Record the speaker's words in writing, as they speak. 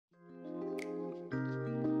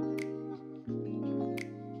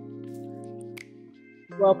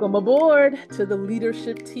Welcome aboard to the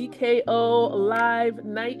Leadership TKO live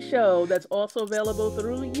night show that's also available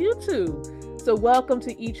through YouTube. So, welcome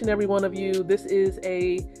to each and every one of you. This is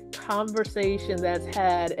a conversation that's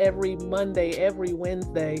had every Monday, every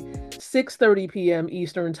Wednesday, 6:30 p.m.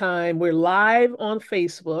 Eastern Time. We're live on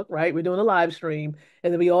Facebook, right? We're doing a live stream,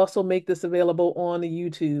 and then we also make this available on the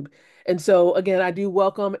YouTube. And so, again, I do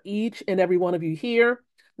welcome each and every one of you here.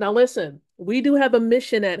 Now, listen, we do have a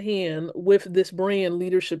mission at hand with this brand,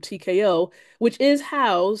 Leadership TKO, which is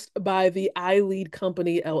housed by the I Lead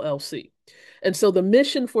Company LLC. And so the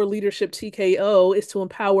mission for Leadership TKO is to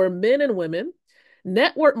empower men and women,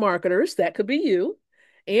 network marketers, that could be you,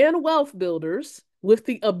 and wealth builders with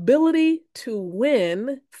the ability to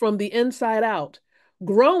win from the inside out,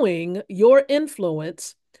 growing your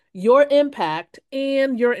influence, your impact,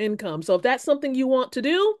 and your income. So if that's something you want to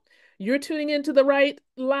do, you're tuning into the right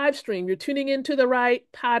live stream. You're tuning into the right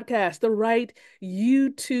podcast, the right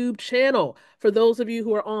YouTube channel for those of you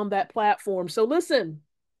who are on that platform. So listen,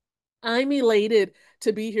 I'm elated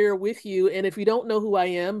to be here with you. And if you don't know who I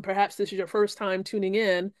am, perhaps this is your first time tuning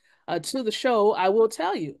in to the show, I will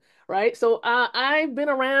tell you, right? So I've been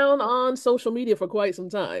around on social media for quite some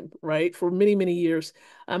time, right? For many, many years.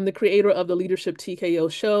 I'm the creator of the Leadership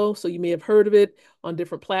TKO show. So you may have heard of it on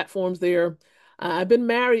different platforms there. I've been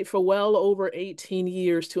married for well over 18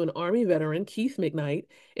 years to an Army veteran, Keith McKnight,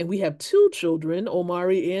 and we have two children,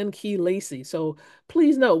 Omari and Key Lacey. So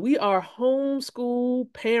please know we are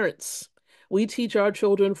homeschool parents. We teach our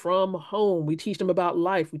children from home. We teach them about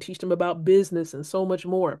life. We teach them about business and so much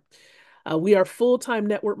more. We are full-time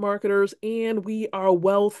network marketers and we are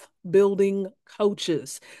wealth building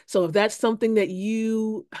coaches. So if that's something that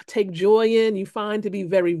you take joy in, you find to be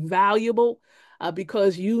very valuable,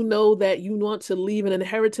 because you know that you want to leave an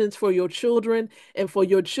inheritance for your children and for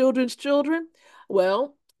your children's children,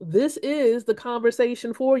 well, this is the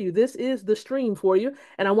conversation for you. This is the stream for you.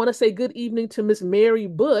 And I want to say good evening to Miss Mary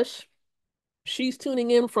Bush. She's tuning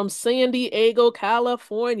in from San Diego,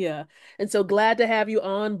 California. And so glad to have you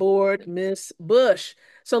on board, Miss Bush.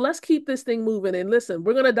 So let's keep this thing moving. And listen,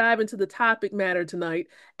 we're going to dive into the topic matter tonight,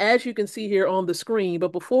 as you can see here on the screen.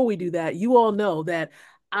 But before we do that, you all know that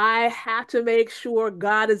I have to make sure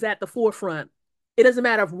God is at the forefront. It doesn't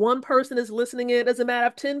matter if one person is listening in, it doesn't matter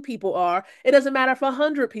if 10 people are, it doesn't matter if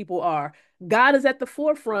 100 people are. God is at the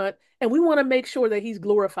forefront, and we want to make sure that He's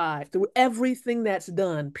glorified through everything that's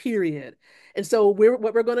done, period. And so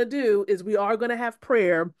what we're going to do is we are going to have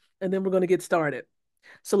prayer and then we're going to get started.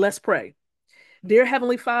 So let's pray. Dear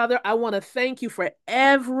Heavenly Father, I want to thank you for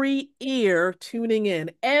every ear tuning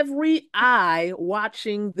in, every eye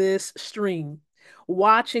watching this stream,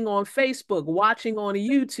 watching on Facebook, watching on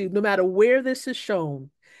YouTube, no matter where this is shown.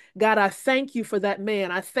 God, I thank you for that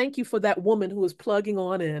man. I thank you for that woman who is plugging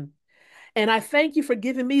on in. And I thank you for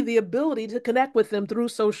giving me the ability to connect with them through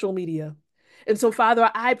social media. And so, Father,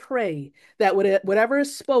 I pray that whatever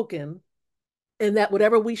is spoken and that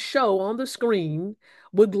whatever we show on the screen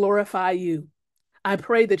would glorify you. I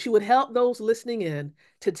pray that you would help those listening in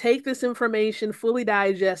to take this information fully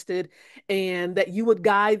digested and that you would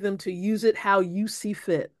guide them to use it how you see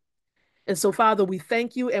fit. And so, Father, we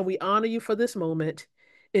thank you and we honor you for this moment.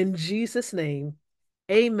 In Jesus' name,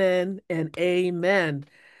 amen and amen.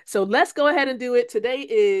 So let's go ahead and do it. Today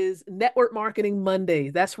is Network Marketing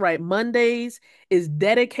Monday. That's right. Mondays is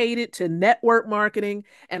dedicated to network marketing.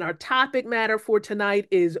 And our topic matter for tonight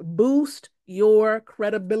is boost your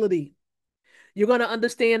credibility. You're going to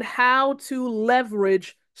understand how to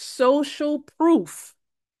leverage social proof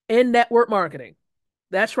in network marketing.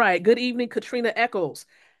 That's right. Good evening, Katrina Eccles.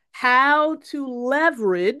 How to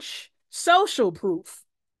leverage social proof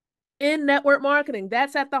in network marketing.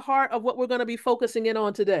 That's at the heart of what we're going to be focusing in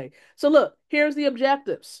on today. So look, here's the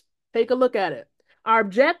objectives. Take a look at it. Our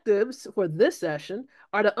objectives for this session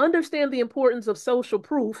are to understand the importance of social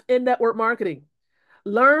proof in network marketing,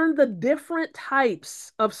 learn the different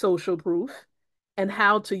types of social proof and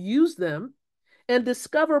how to use them, and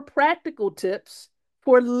discover practical tips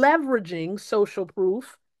for leveraging social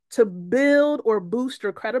proof to build or boost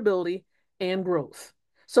your credibility and growth.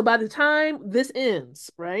 So by the time this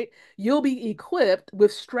ends, right, you'll be equipped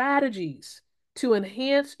with strategies to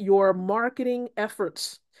enhance your marketing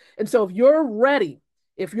efforts. And so if you're ready,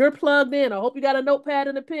 if you're plugged in, I hope you got a notepad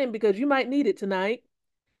and a pen because you might need it tonight.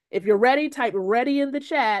 If you're ready, type ready in the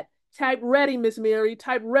chat. Type ready, Miss Mary.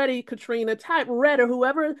 Type ready, Katrina. Type ready, or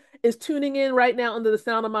whoever is tuning in right now under the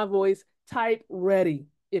sound of my voice. Type ready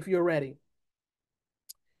if you're ready.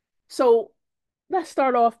 So let's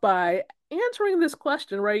start off by answering this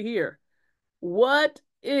question right here. What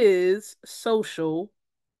is social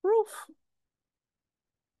proof?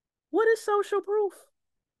 What is social proof?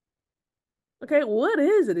 Okay, what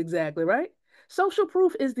is it exactly, right? Social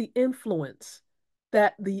proof is the influence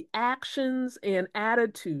that the actions and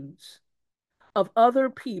attitudes of other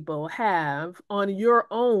people have on your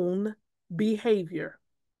own behavior.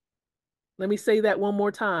 Let me say that one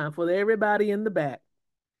more time for everybody in the back.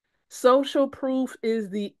 Social proof is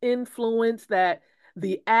the influence that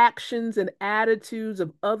the actions and attitudes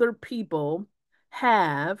of other people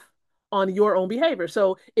have on your own behavior.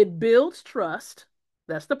 So it builds trust.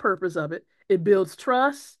 That's the purpose of it. It builds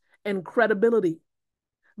trust and credibility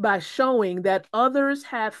by showing that others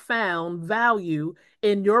have found value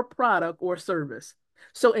in your product or service.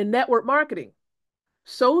 So in network marketing,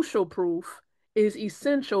 social proof is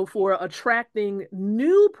essential for attracting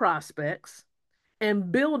new prospects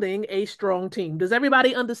and building a strong team. Does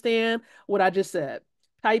everybody understand what I just said?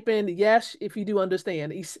 Type in yes if you do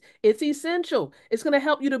understand. It's essential. It's going to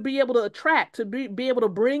help you to be able to attract, to be able to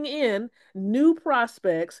bring in new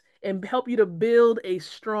prospects and help you to build a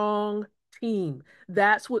strong team.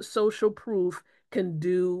 That's what social proof can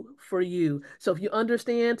do for you. So if you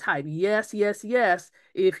understand, type yes, yes, yes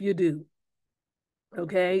if you do.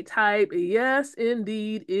 Okay, type yes,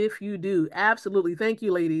 indeed, if you do. Absolutely. Thank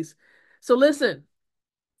you, ladies. So listen,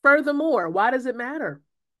 furthermore, why does it matter?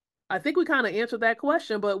 I think we kind of answered that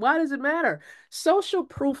question, but why does it matter? Social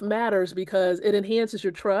proof matters because it enhances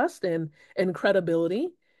your trust and credibility.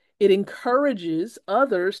 It encourages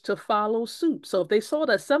others to follow suit. So if they saw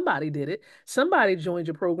that somebody did it, somebody joined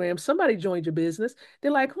your program, somebody joined your business, they're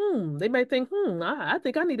like, they might think, I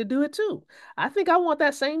think I need to do it too. I think I want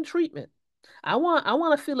that same treatment. I want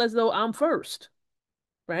to feel as though I'm first,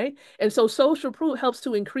 right? And so social proof helps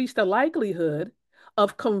to increase the likelihood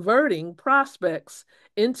of converting prospects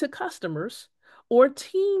into customers or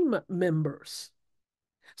team members.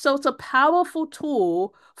 So it's a powerful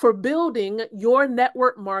tool for building your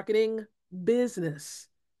network marketing business.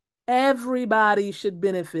 Everybody should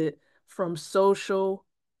benefit from social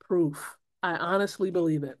proof. I honestly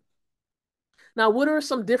believe it. Now, what are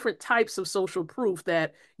some different types of social proof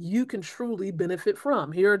that you can truly benefit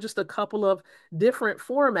from? Here are just a couple of different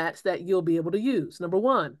formats that you'll be able to use. Number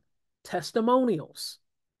one, testimonials.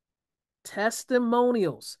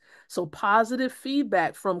 Testimonials. So, positive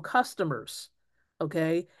feedback from customers,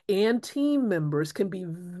 okay, and team members can be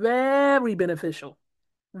very beneficial.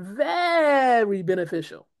 Very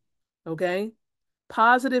beneficial, okay?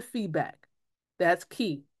 Positive feedback. That's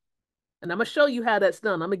key. And I'm gonna show you how that's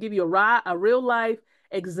done. I'm gonna give you a real life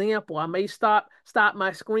example. I may stop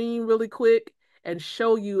my screen really quick and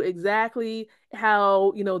show you exactly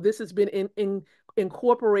how this has been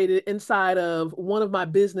incorporated inside of one of my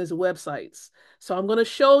business websites. So I'm gonna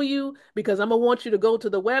show you because I'm gonna want you to go to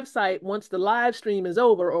the website once the live stream is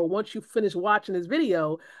over, or once you finish watching this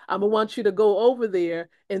video. I'm gonna want you to go over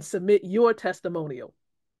there and submit your testimonial.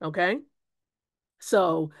 Okay?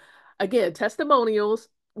 So again, testimonials,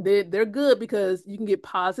 they're good because you can get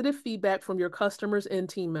positive feedback from your customers and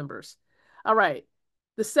team members. All right.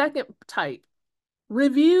 The second type,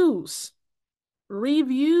 reviews.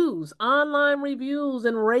 Reviews, online reviews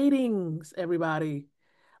and ratings, everybody.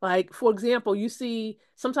 Like, for example, you see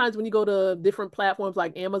sometimes when you go to different platforms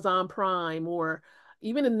like Amazon Prime or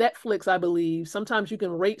even in Netflix, I believe, sometimes you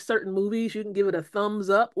can rate certain movies. You can give it a thumbs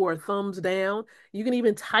up or a thumbs down. You can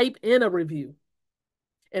even type in a review.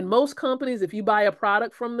 And most companies, if you buy a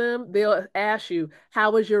product from them, they'll ask you,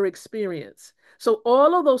 how was your experience? So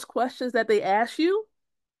all of those questions that they ask you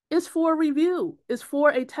is for a review, is for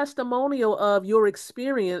a testimonial of your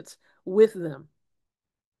experience with them.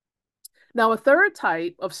 Now, a third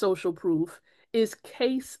type of social proof is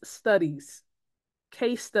case studies.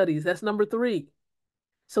 Case studies, that's number three.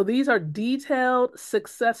 So these are detailed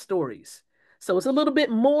success stories. So it's a little bit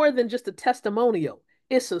more than just a testimonial.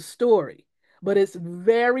 It's a story, but it's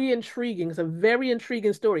very intriguing. It's a very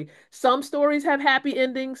intriguing story. Some stories have happy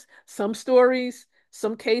endings, some stories,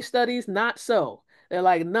 some case studies, not so. They're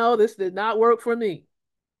like, no, this did not work for me.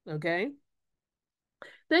 Okay.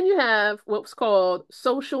 Then you have what's called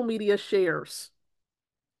social media shares.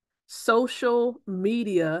 Social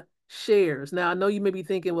media shares. Now, I know you may be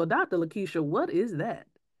thinking, well, Dr. Lakeisha, what is that?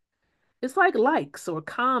 It's like likes or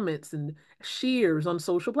comments and shares on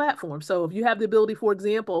social platforms. So if you have the ability, for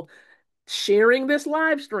example, sharing this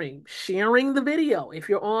live stream, sharing the video. If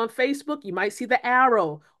you're on Facebook, you might see the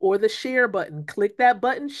arrow or the share button. Click that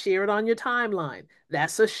button, share it on your timeline.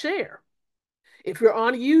 That's a share. If you're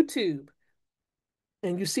on YouTube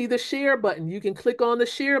and you see the share button, you can click on the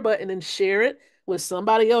share button and share it with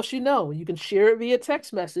somebody else you know. You can share it via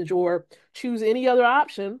text message or choose any other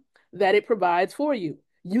option that it provides for you.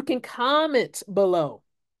 You can comment below.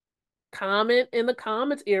 Comment in the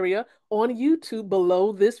comments area on YouTube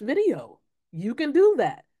below this video. You can do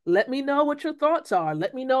that. Let me know what your thoughts are.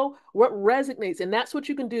 Let me know what resonates. And that's what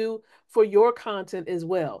you can do for your content as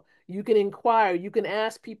well. You can inquire, you can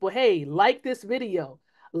ask people, hey, like this video,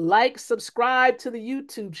 like, subscribe to the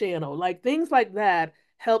YouTube channel, like things like that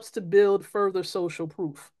helps to build further social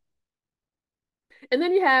proof. And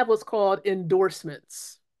then you have what's called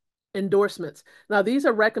endorsements. Endorsements. Now, these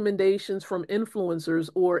are recommendations from influencers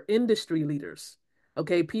or industry leaders,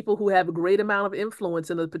 okay? People who have a great amount of influence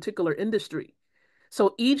in a particular industry.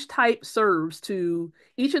 So each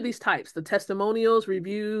of these types, the testimonials,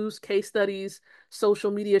 reviews, case studies,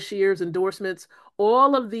 social media shares, endorsements,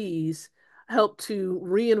 all of these help to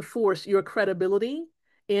reinforce your credibility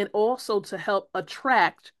and also to help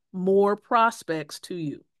attract more prospects to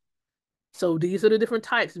you. So these are the different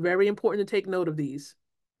types. Very important to take note of these.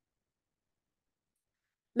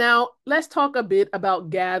 Now, let's talk a bit about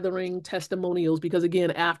gathering testimonials because,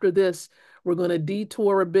 again, after this, we're going to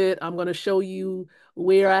detour a bit. I'm going to show you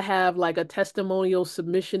where I have like a testimonial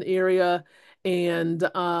submission area and,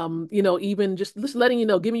 even just letting you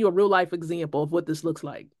know, giving you a real life example of what this looks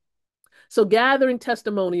like. So gathering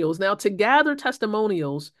testimonials. Now, to gather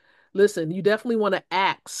testimonials, listen, you definitely want to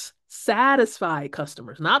ask satisfied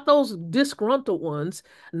customers, not those disgruntled ones,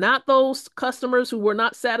 not those customers who were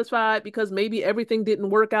not satisfied because maybe everything didn't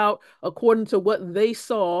work out according to what they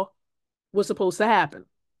saw was supposed to happen,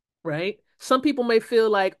 right? Some people may feel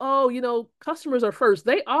like, oh, customers are first.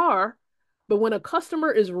 They are, but when a customer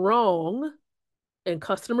is wrong, and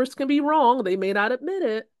customers can be wrong, they may not admit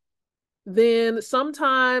it, then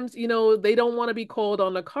sometimes, they don't want to be called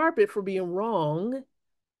on the carpet for being wrong.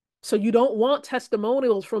 So you don't want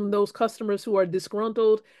testimonials from those customers who are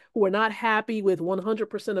disgruntled, who are not happy with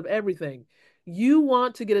 100% of everything. You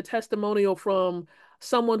want to get a testimonial from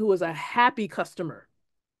someone who is a happy customer,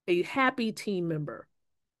 a happy team member.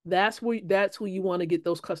 That's who you want to get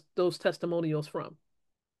those testimonials from.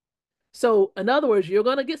 So, in other words, you're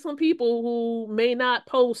going to get some people who may not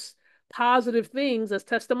post positive things as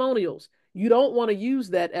testimonials. You don't want to use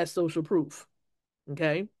that as social proof.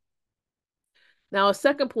 Okay. Now, a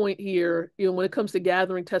second point here, when it comes to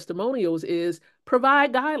gathering testimonials is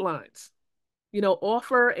provide guidelines.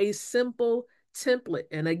 Offer a simple template.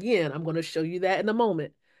 And again, I'm going to show you that in a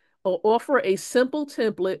moment. Or offer a simple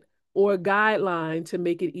template or guideline to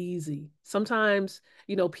make it easy. Sometimes,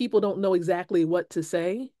 people don't know exactly what to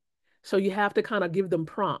say. So you have to kind of give them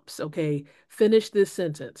prompts. Okay, finish this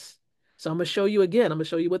sentence. So I'm going to show you again. I'm going to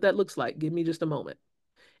show you what that looks like. Give me just a moment.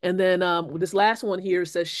 And then this last one here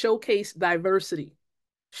says showcase diversity.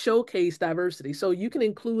 Showcase diversity. So you can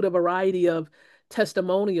include a variety of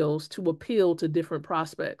testimonials to appeal to different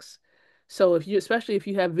prospects. So especially if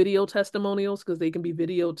you have video testimonials, because they can be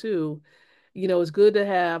video too, it's good to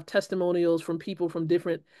have testimonials from people from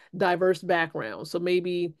different diverse backgrounds. So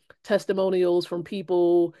maybe testimonials from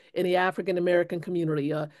people in the African American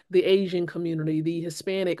community, the Asian community, the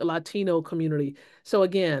Hispanic, Latino community. So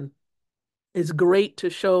again, it's great to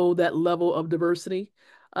show that level of diversity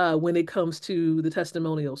when it comes to the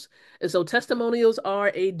testimonials. And so testimonials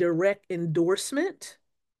are a direct endorsement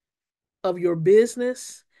of your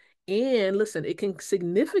business. And listen, it can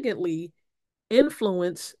significantly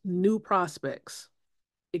influence new prospects.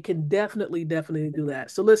 It can definitely do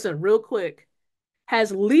that. So listen, real quick,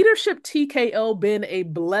 has leadership TKO been a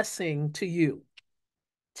blessing to you?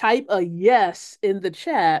 Type a yes in the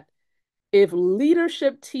chat if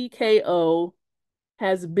leadership TKO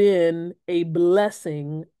has been a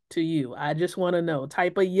blessing to you. I just want to know.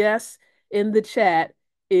 Type a yes in the chat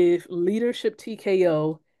if leadership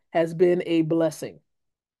TKO has been a blessing.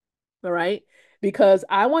 All right. Because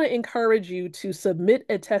I want to encourage you to submit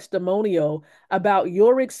a testimonial about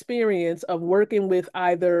your experience of working with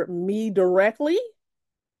either me directly,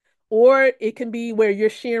 or it can be where you're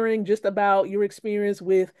sharing just about your experience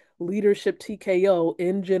with leadership TKO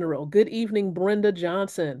in general. Good evening, Brenda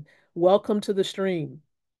Johnson. Welcome to the stream.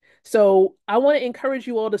 So I want to encourage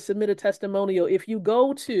you all to submit a testimonial. If you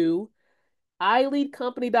go to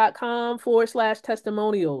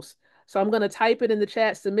ileadcompany.com/testimonials. So I'm going to type it in the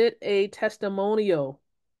chat, submit a testimonial.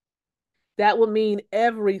 That would mean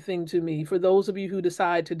everything to me for those of you who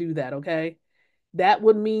decide to do that, okay? That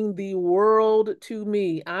would mean the world to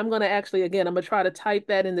me. I'm going to again, I'm going to try to type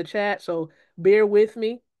that in the chat. So bear with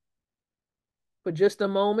me for just a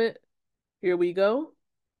moment. Here we go.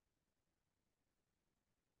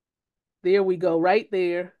 There we go, right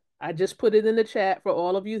there. I just put it in the chat for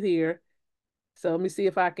all of you here. So let me see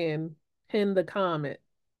if I can pin the comment.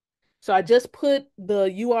 So I just put the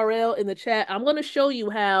URL in the chat. I'm going to show you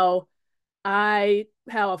how a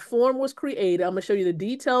form was created. I'm going to show you the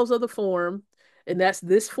details of the form. And that's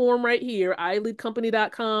this form right here,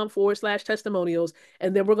 ileadcompany.com/testimonials.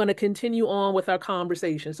 And then we're going to continue on with our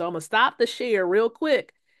conversation. So I'm going to stop the share real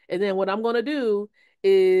quick. And then what I'm going to do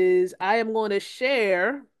is I am going to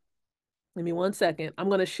share, give me 1 second. I'm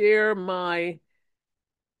going to share my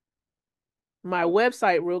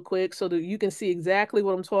website real quick so that you can see exactly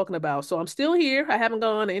what I'm talking about. So I'm still here. I haven't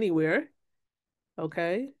gone anywhere.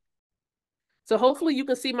 Okay. So hopefully you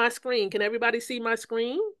can see my screen. Can everybody see my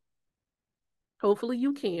screen? Hopefully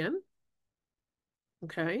you can.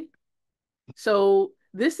 Okay. So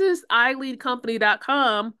this is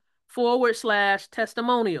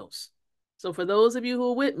ileadcompany.com/testimonials. So for those of you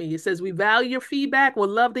who are with me, it says we value your feedback. We'd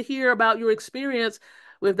love to hear about your experience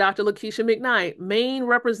with Dr. Lakeisha McKnight, main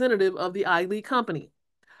representative of the iLead Company.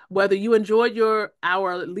 Whether you enjoyed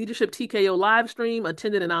our Leadership TKO live stream,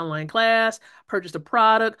 attended an online class, purchased a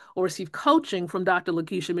product, or received coaching from Dr.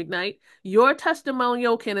 Lakeisha McKnight, your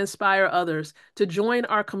testimonial can inspire others to join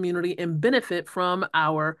our community and benefit from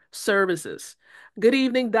our services. Good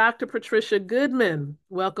evening, Dr. Patricia Goodman.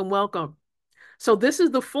 Welcome, welcome. So this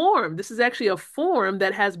is the form. This is actually a form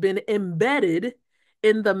that has been embedded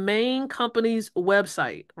in the main company's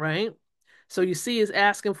website, right? So you see it's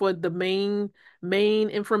asking for the main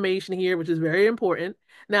information here, which is very important.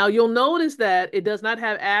 Now you'll notice that it does not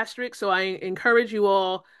have asterisks, so I encourage you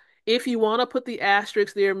all, if you want to put the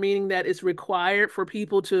asterisk there, meaning that it's required for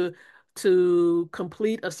people to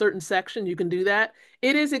complete a certain section, you can do that.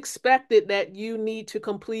 It is expected that you need to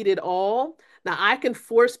complete it all. Now I can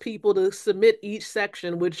force people to submit each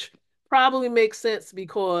section, which probably makes sense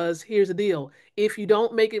because here's the deal. If you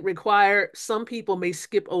don't make it required, some people may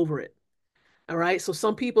skip over it. All right. So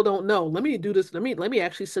some people don't know. Let me do this. Let me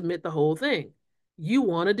actually submit the whole thing. You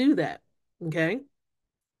want to do that. Okay.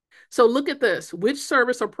 So look at this. Which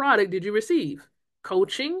service or product did you receive?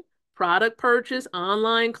 Coaching, product purchase,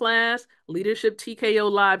 online class, leadership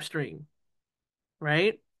TKO live stream.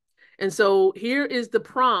 Right. And so here is the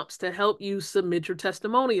prompts to help you submit your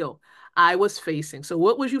testimonial. I was facing. So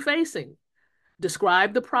what was you facing?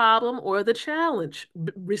 Describe the problem or the challenge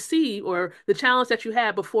receive or the challenge that you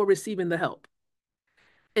had before receiving the help.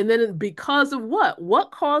 And then because of what?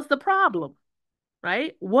 What caused the problem,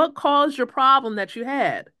 right? What caused your problem that you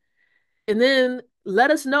had? And then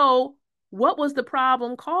let us know what was the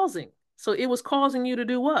problem causing. So it was causing you to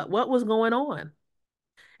do what? What was going on?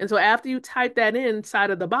 And so after you type that inside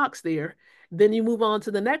of the box there, then you move on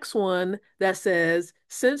to the next one that says,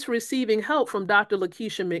 since receiving help from Dr.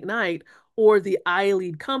 Lakeisha McKnight or the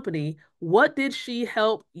iLead Company, what did she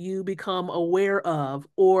help you become aware of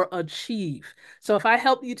or achieve? So if I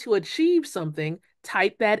help you to achieve something,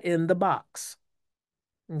 type that in the box.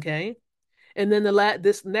 Okay. And then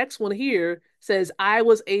this next one here says, I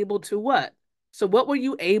was able to what? So what were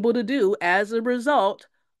you able to do as a result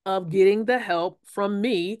of getting the help from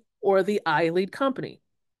me or the iLead Company?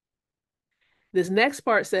 This next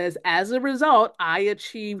part says, as a result, I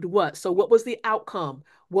achieved what? So what was the outcome?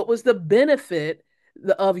 What was the benefit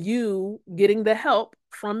of you getting the help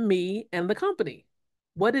from me and the company?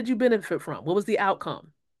 What did you benefit from? What was the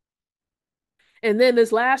outcome? And then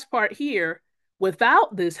this last part here,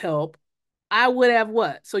 without this help, I would have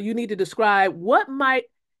what? So you need to describe what might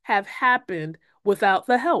have happened without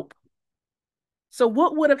the help. So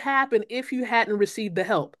what would have happened if you hadn't received the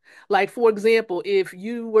help? Like, for example, if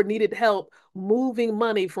you were needed help moving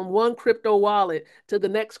money from one crypto wallet to the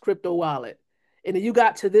next crypto wallet, and you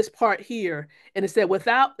got to this part here, and it said,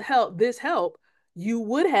 without this help,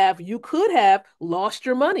 you could have lost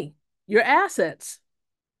your money, your assets.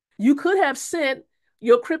 You could have sent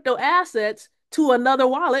your crypto assets to another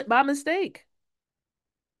wallet by mistake.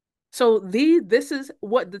 So this is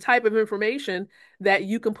what the type of information that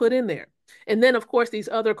you can put in there. And then, of course, these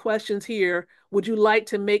other questions here, would you like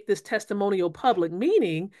to make this testimonial public?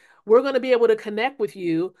 Meaning, we're going to be able to connect with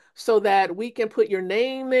you so that we can put your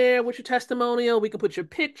name there with your testimonial. We can put your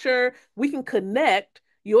picture. We can connect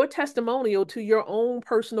your testimonial to your own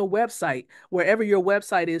personal website, wherever your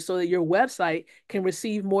website is, so that your website can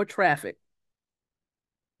receive more traffic.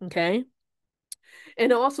 Okay.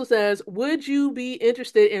 And it also says, would you be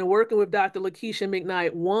interested in working with Dr. Lakeisha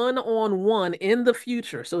McKnight one-on-one in the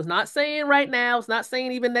future? So it's not saying right now, it's not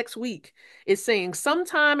saying even next week. It's saying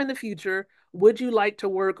sometime in the future, would you like to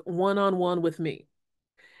work one-on-one with me?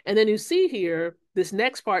 And then you see here, this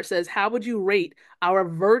next part says, how would you rate our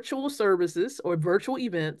virtual services or virtual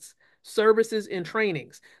events, services, and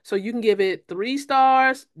trainings? So you can give it 3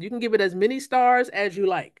 stars. You can give it as many stars as you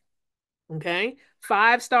like. Okay.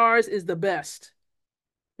 5 stars is the best.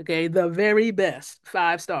 Okay, the very best,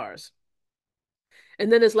 5 stars.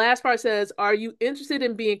 And then this last part says, are you interested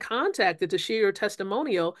in being contacted to share your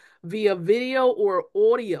testimonial via video or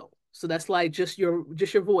audio? So that's like just your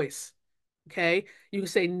voice. Okay. You can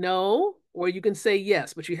say no, or you can say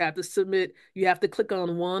yes, but you have to submit, you have to click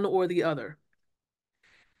on one or the other.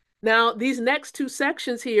 Now, these next two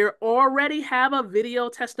sections here already have a video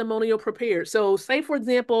testimonial prepared. So, say, for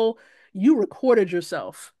example, you recorded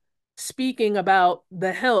yourself speaking about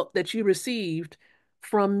the help that you received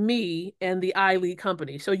from me and the iLead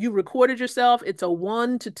company. So, you recorded yourself, it's a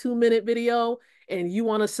 1 to 2 minute video, and you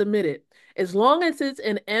want to submit it. As long as it's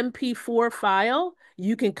an MP4 file,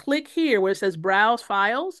 you can click here where it says Browse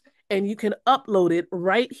Files, and you can upload it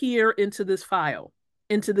right here into this file,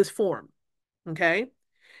 into this form. Okay.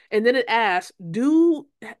 And then it asks, do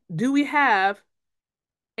we have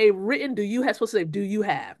a written, do you have, supposed to say, do you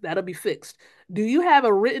have? That'll be fixed. Do you have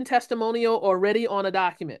a written testimonial already on a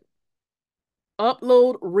document?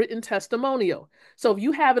 Upload written testimonial. So if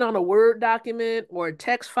you have it on a Word document or a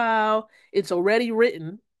text file, it's already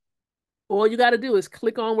written. All you got to do is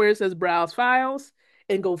click on where it says Browse Files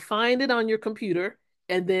and go find it on your computer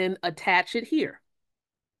and then attach it here.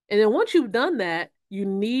 And then once you've done that, you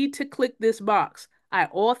need to click this box. I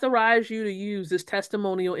authorize you to use this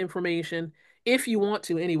testimonial information if you want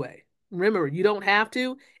to anyway. Remember, you don't have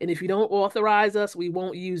to, and if you don't authorize us, we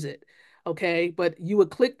won't use it. Okay, but you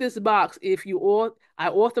would click this box if I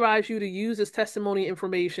authorize you to use this testimony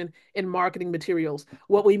information in marketing materials.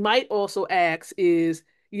 What we might also ask is,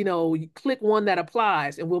 you click one that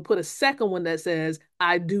applies, and we'll put a second one that says,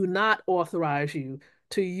 I do not authorize you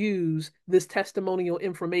to use this testimonial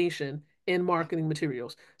information in marketing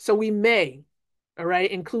materials. So we may, all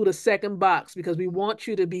right, include a second box because we want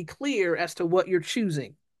you to be clear as to what you're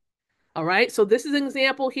choosing. All right, so this is an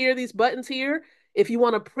example here, these buttons here. If you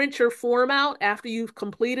want to print your form out after you've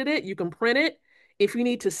completed it, you can print it. If you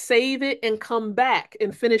need to save it and come back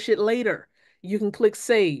and finish it later, you can click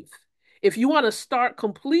save. If you want to start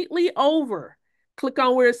completely over, click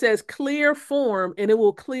on where it says clear form and it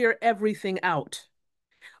will clear everything out.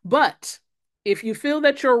 But if you feel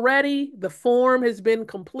that you're ready, the form has been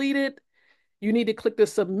completed, you need to click the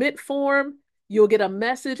submit form. You'll get a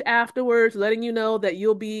message afterwards letting you know that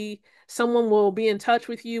someone will be in touch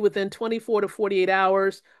with you within 24 to 48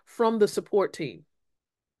 hours from the support team.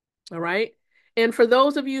 All right. And for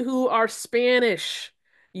those of you who are Spanish,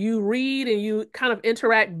 you read and you kind of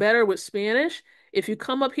interact better with Spanish. If you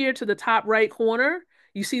come up here to the top right corner,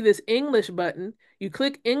 you see this English button. You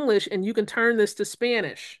click English and you can turn this to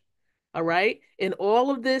Spanish. All right. And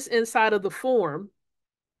all of this inside of the form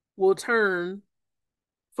will turn,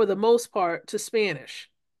 for the most part, to Spanish.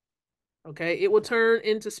 Okay. It will turn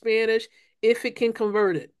into Spanish if it can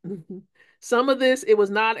convert it. Some of this it was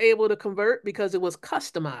not able to convert because it was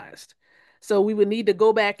customized. So we would need to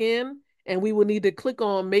go back in and we would need to click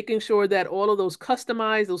on making sure that all of those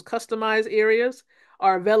customized areas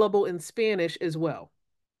are available in Spanish as well.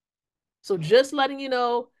 So just letting you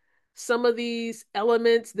know some of these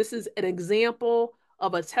elements. This is an example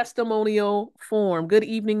of a testimonial form. Good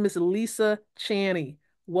evening, Miss Lisa Chaney.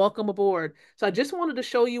 Welcome aboard. So I just wanted to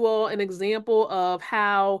show you all an example of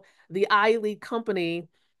how the iLead company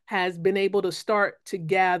has been able to start to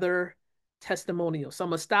gather testimonials. So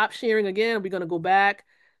I'm going to stop sharing again. We're going to go back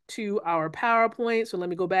to our PowerPoint. So let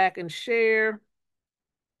me go back and share.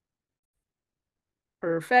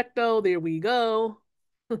 Perfecto. There we go.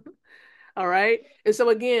 All right. And so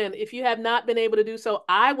again, if you have not been able to do so,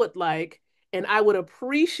 I would like and I would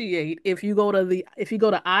appreciate if you go to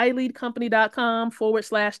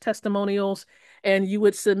ileadcompany.com/testimonials and you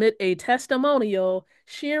would submit a testimonial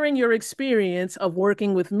sharing your experience of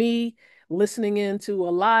working with me, listening into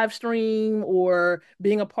a live stream or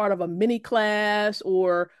being a part of a mini class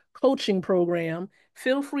or coaching program.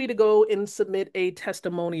 Feel free to go and submit a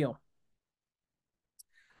testimonial.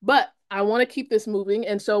 But I want to keep this moving.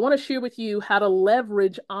 And so I want to share with you how to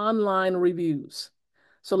leverage online reviews.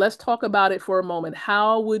 So let's talk about it for a moment.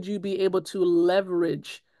 How would you be able to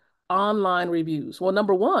leverage online reviews? Well,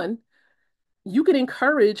 number one, you can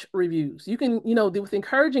encourage reviews. You can, with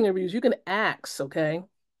encouraging reviews, you can ask, okay?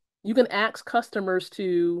 You can ask customers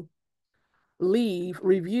to leave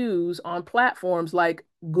reviews on platforms like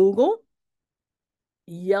Google,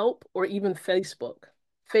 Yelp, or even Facebook.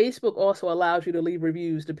 Facebook also allows you to leave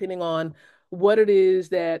reviews depending on what it is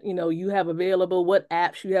that, you have available, what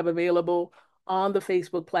apps you have available on the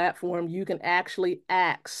Facebook platform. You can actually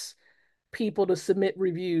ask people to submit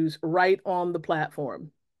reviews right on the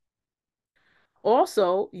platform.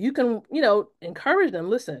 Also, you can, encourage them.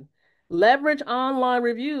 Listen, leverage online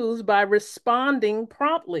reviews by responding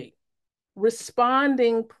promptly.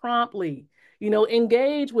 Responding promptly.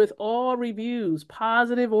 Engage with all reviews,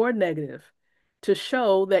 positive or negative, to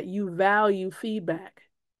show that you value feedback.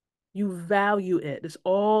 You value it. It's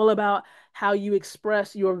all about how you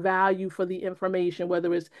express your value for the information,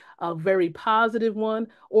 whether it's a very positive one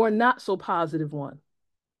or a not so positive one.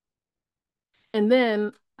 And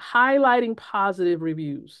then highlighting positive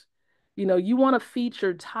reviews. You want to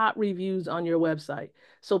feature top reviews on your website.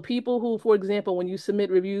 So people who, for example, when you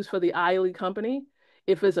submit reviews for the Eiley company,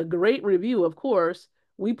 if it's a great review, of course,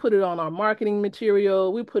 we put it on our marketing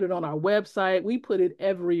material, we put it on our website, we put it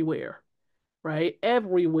everywhere, right?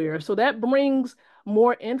 Everywhere. So that brings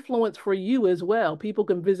more influence for you as well. People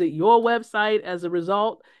can visit your website as a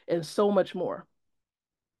result and so much more.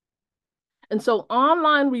 And so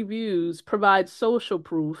online reviews provide social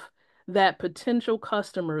proof that potential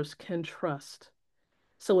customers can trust.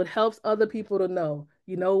 So it helps other people to know,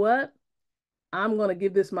 you know what? I'm going to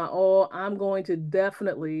give this my all. I'm going to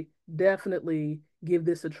definitely, definitely give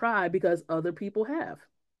this a try because other people have.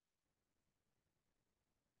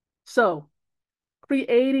 So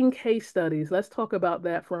creating case studies. Let's talk about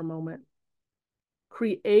that for a moment.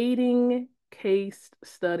 Creating case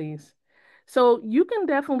studies. So you can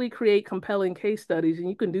definitely create compelling case studies, and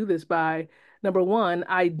you can do this by, number one,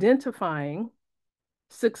 identifying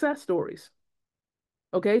success stories.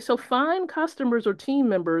 Okay, so find customers or team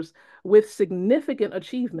members with significant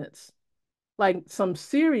achievements, like some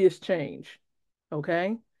serious change.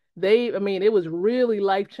 Okay, it was really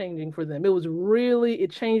life-changing for them.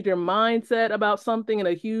 It changed their mindset about something in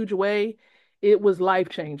a huge way. It was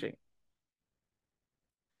life-changing.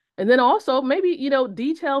 And then also maybe,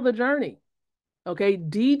 detail the journey. Okay,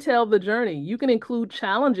 detail the journey. You can include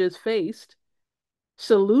challenges faced,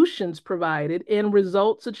 solutions provided, and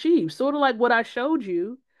results achieved. Sort of like what I showed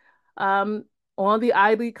you on the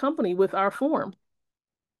Eiley company with our form.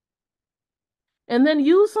 And then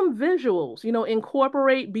use some visuals,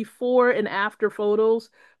 incorporate before and after photos.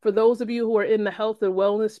 For those of you who are in the health and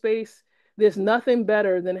wellness space, there's nothing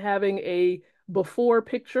better than having a before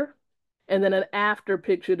picture and then an after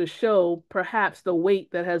picture to show perhaps the weight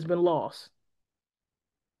that has been lost,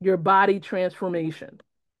 your body transformation.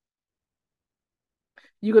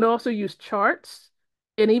 You can also use charts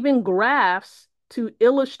and even graphs to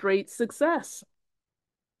illustrate success.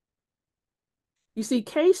 You see,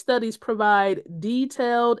 case studies provide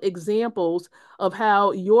detailed examples of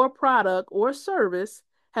how your product or service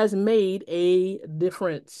has made a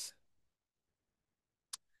difference.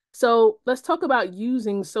 So let's talk about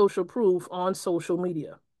using social proof on social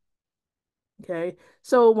media. Okay,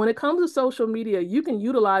 so when it comes to social media, you can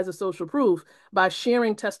utilize the social proof by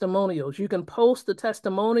sharing testimonials. You can post the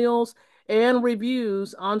testimonials and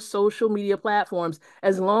reviews on social media platforms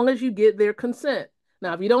as long as you get their consent.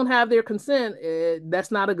 Now, if you don't have their consent,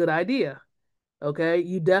 that's not a good idea. Okay,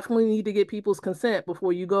 you definitely need to get people's consent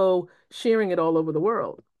before you go sharing it all over the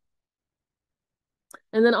world.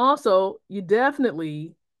 And then also, you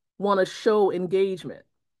definitely want to show engagement.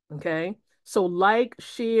 Okay, so like,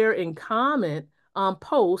 share, and comment on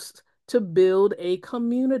posts to build a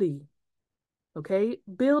community. Okay,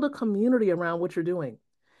 build a community around what you're doing.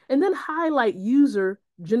 And then highlight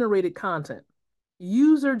user-generated content.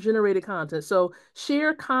 User-generated content. So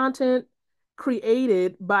share content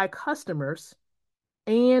created by customers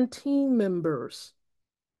and team members.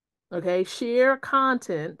 Okay, share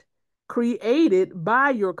content created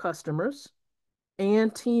by your customers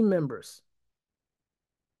and team members.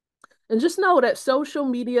 And just know that social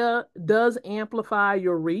media does amplify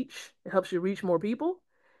your reach. It helps you reach more people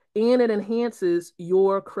and it enhances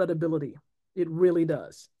your credibility. It really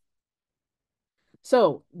does.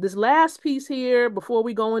 So this last piece here, before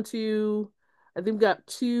we go into, I think we've got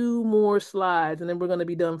 2 more slides and then we're going to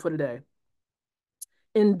be done for today.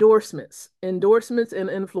 Endorsements and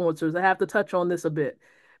influencers. I have to touch on this a bit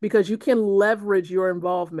because you can leverage your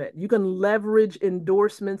involvement. You can leverage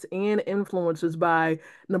endorsements and influencers by,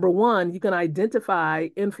 number one, you can identify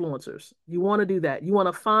influencers. You want to do that. You want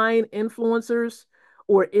to find influencers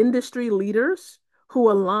or industry leaders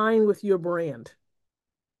who align with your brand.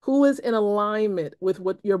 Who is in alignment with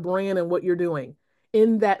what your brand and what you're doing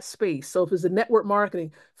in that space? So if it's a network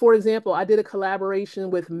marketing, for example, I did a collaboration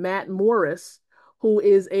with Matt Morris,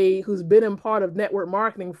 who's been in part of network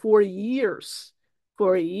marketing for years,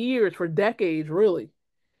 for decades, really.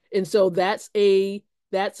 And so that's an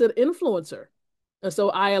influencer. And so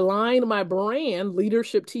I aligned my brand,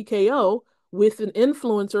 Leadership TKO, with an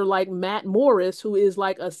influencer like Matt Morris, who is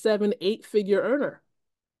like a 7-8 figure earner.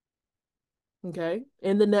 Okay,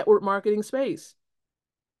 in the network marketing space.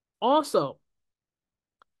 Also,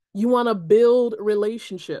 you want to build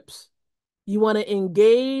relationships. You want to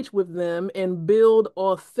engage with them and build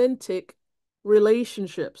authentic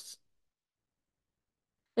relationships.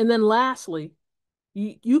 And then lastly,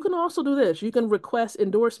 you can also do this. You can request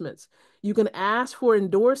endorsements. You can ask for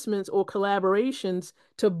endorsements or collaborations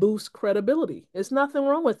to boost credibility. There's nothing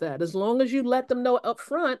wrong with that. As long as you let them know up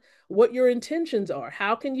front what your intentions are.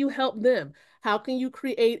 How can you help them? How can you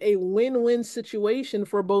create a win-win situation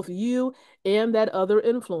for both you and that other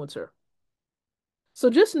influencer? So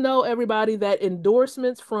just know, everybody, that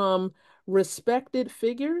endorsements from respected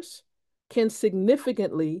figures can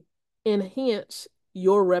significantly enhance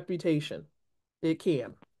your reputation. It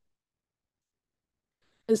can.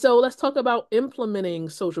 And so let's talk about implementing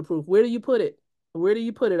social proof. Where do you put it? Where do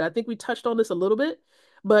you put it? I think we touched on this a little bit,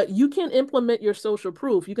 but you can implement your social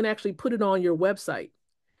proof. You can actually put it on your website.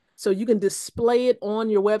 So you can display it on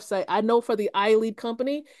your website. I know for the iLead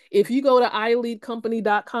company, if you go to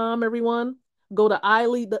ileadcompany.com, everyone, go to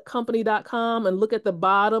ileadcompany.com and look at the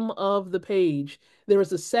bottom of the page. There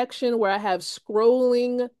is a section where I have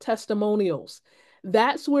scrolling testimonials.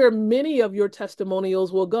 That's where many of your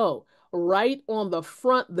testimonials will go, right on the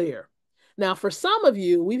front there. Now, for some of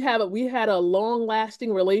you, we had a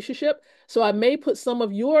long-lasting relationship, so I may put some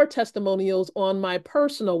of your testimonials on my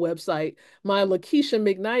personal website, my Lakeisha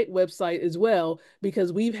McKnight website as well,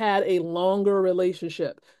 because we've had a longer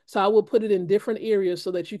relationship. So I will put it in different areas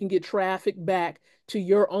so that you can get traffic back to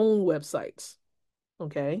your own websites.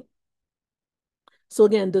 Okay. So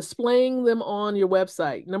again, displaying them on your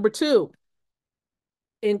website. Number 2,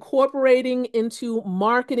 incorporating into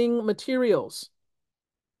marketing materials.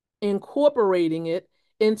 Incorporating it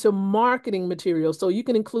into marketing materials. So you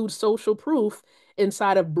can include social proof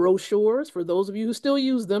inside of brochures for those of you who still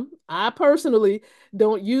use them. I personally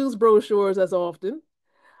don't use brochures as often.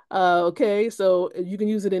 Okay, so you can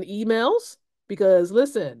use it in emails because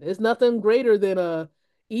listen, it's nothing greater than a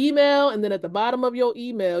email, and then at the bottom of your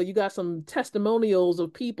email, you got some testimonials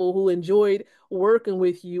of people who enjoyed working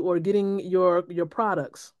with you or getting your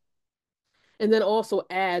products. And then also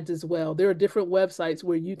ads as well. There are different websites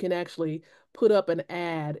where you can actually put up an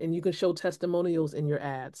ad and you can show testimonials in your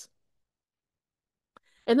ads.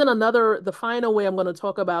 And then the final way I'm going to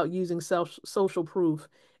talk about using social proof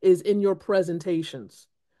is in your presentations.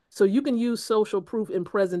 So you can use social proof in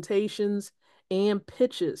presentations and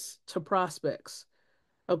pitches to prospects.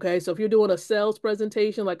 Okay, so if you're doing a sales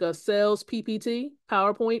presentation, like a sales PPT,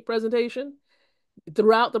 PowerPoint presentation,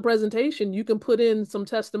 throughout the presentation, you can put in some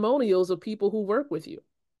testimonials of people who work with you.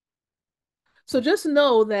 So just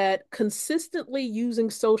know that consistently using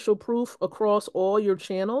social proof across all your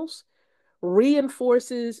channels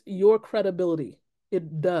reinforces your credibility.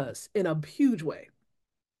 It does in a huge way.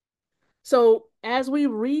 So as we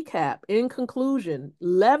recap, in conclusion,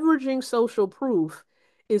 leveraging social proof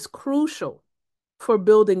is crucial for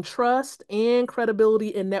building trust and credibility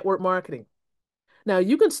in network marketing. Now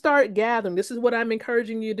you can start gathering. This is what I'm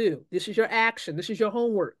encouraging you to do. This is your action. This is your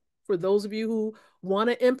homework for those of you who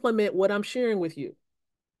want to implement what I'm sharing with you.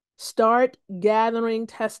 Start gathering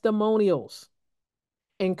testimonials,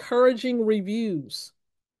 encouraging reviews.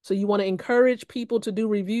 So you want to encourage people to do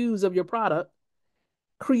reviews of your product,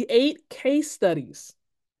 create case studies,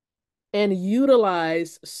 and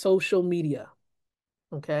utilize social media.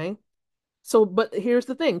 Okay. So, but here's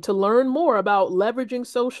the thing, to learn more about leveraging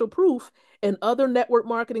social proof and other network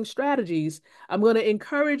marketing strategies, I'm going to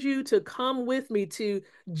encourage you to come with me to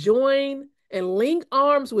join and link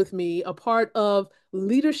arms with me, a part of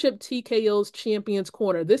Leadership TKO's Champions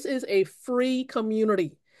Corner. This is a free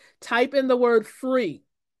community. Type in the word free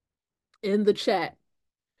in the chat.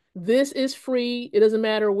 This is free. It doesn't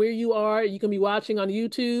matter where you are. You can be watching on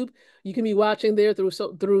YouTube. You can be watching there through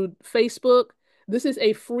Facebook. This is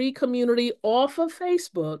a free community off of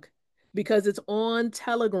Facebook because it's on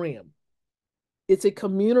Telegram. It's a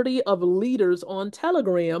community of leaders on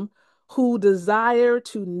Telegram who desire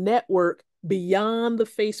to network beyond the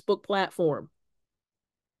Facebook platform.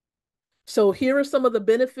 So here are some of the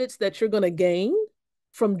benefits that you're going to gain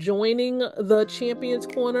from joining the Champions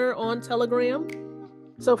Corner on Telegram.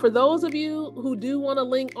 So for those of you who do want to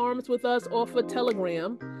link arms with us off of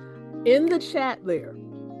Telegram, in the chat there,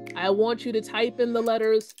 I want you to type in the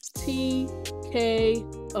letters TKO.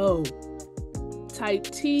 Type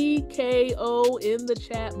TKO in the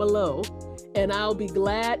chat below, and I'll be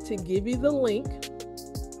glad to give you the link,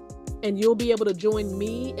 and you'll be able to join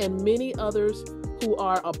me and many others who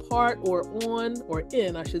are a part or on, or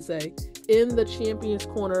in, I should say, in the Champions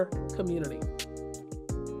Corner community.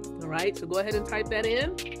 All right, so go ahead and type that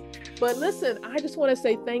in. But listen, I just want to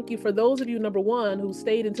say thank you for those of you, number one, who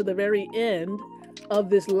stayed into the very end of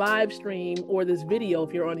this live stream or this video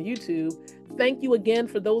if you're on YouTube. Thank you again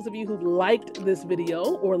for those of you who liked this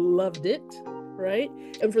video or loved it, right?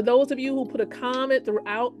 And for those of you who put a comment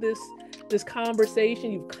throughout this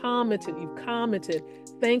conversation, you've commented.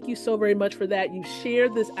 Thank you so very much for that. You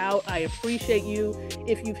shared this out. I appreciate you.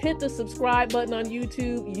 If you've hit the subscribe button on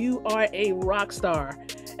YouTube, you are a rock star.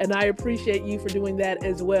 And I appreciate you for doing that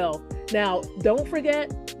as well. Now, don't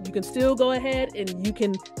forget, you can still go ahead and you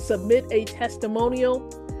can submit a testimonial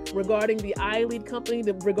regarding the iLead company,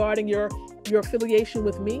 regarding your affiliation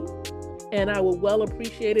with me. And I will well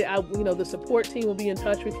appreciate it. The support team will be in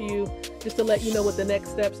touch with you just to let you know what the next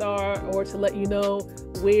steps are, or to let you know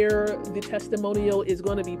where the testimonial is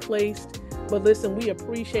going to be placed. But listen, we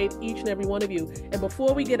appreciate each and every one of you. And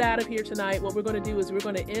before we get out of here tonight, what we're going to do is we're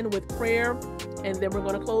going to end with prayer, and then we're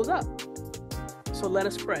going to close up. So let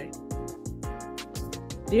us pray.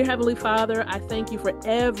 Dear Heavenly Father, I thank you for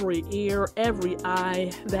every ear, every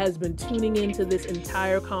eye that has been tuning into this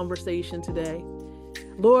entire conversation today.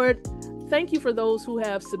 Lord, thank you for those who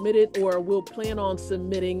have submitted or will plan on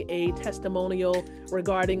submitting a testimonial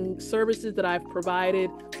regarding services that I've provided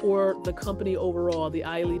for the company overall, the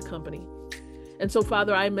iLead company. And so,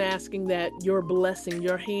 Father, I'm asking that your blessing,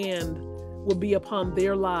 your hand will be upon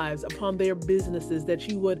their lives, upon their businesses, that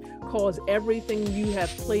you would cause everything you have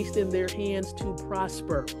placed in their hands to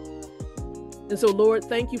prosper. And so, Lord,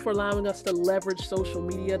 thank you for allowing us to leverage social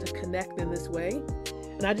media to connect in this way.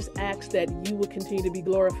 And I just ask that you would continue to be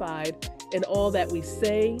glorified in all that we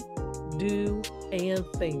say, do, and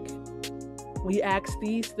think. We ask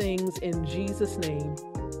these things in Jesus' name.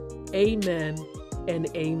 Amen and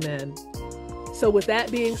amen. So with that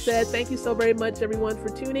being said, thank you so very much, everyone, for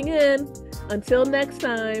tuning in. Until next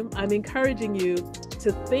time, I'm encouraging you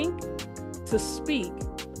to think, to speak,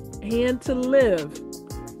 and to live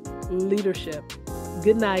leadership.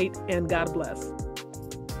 Good night and God bless.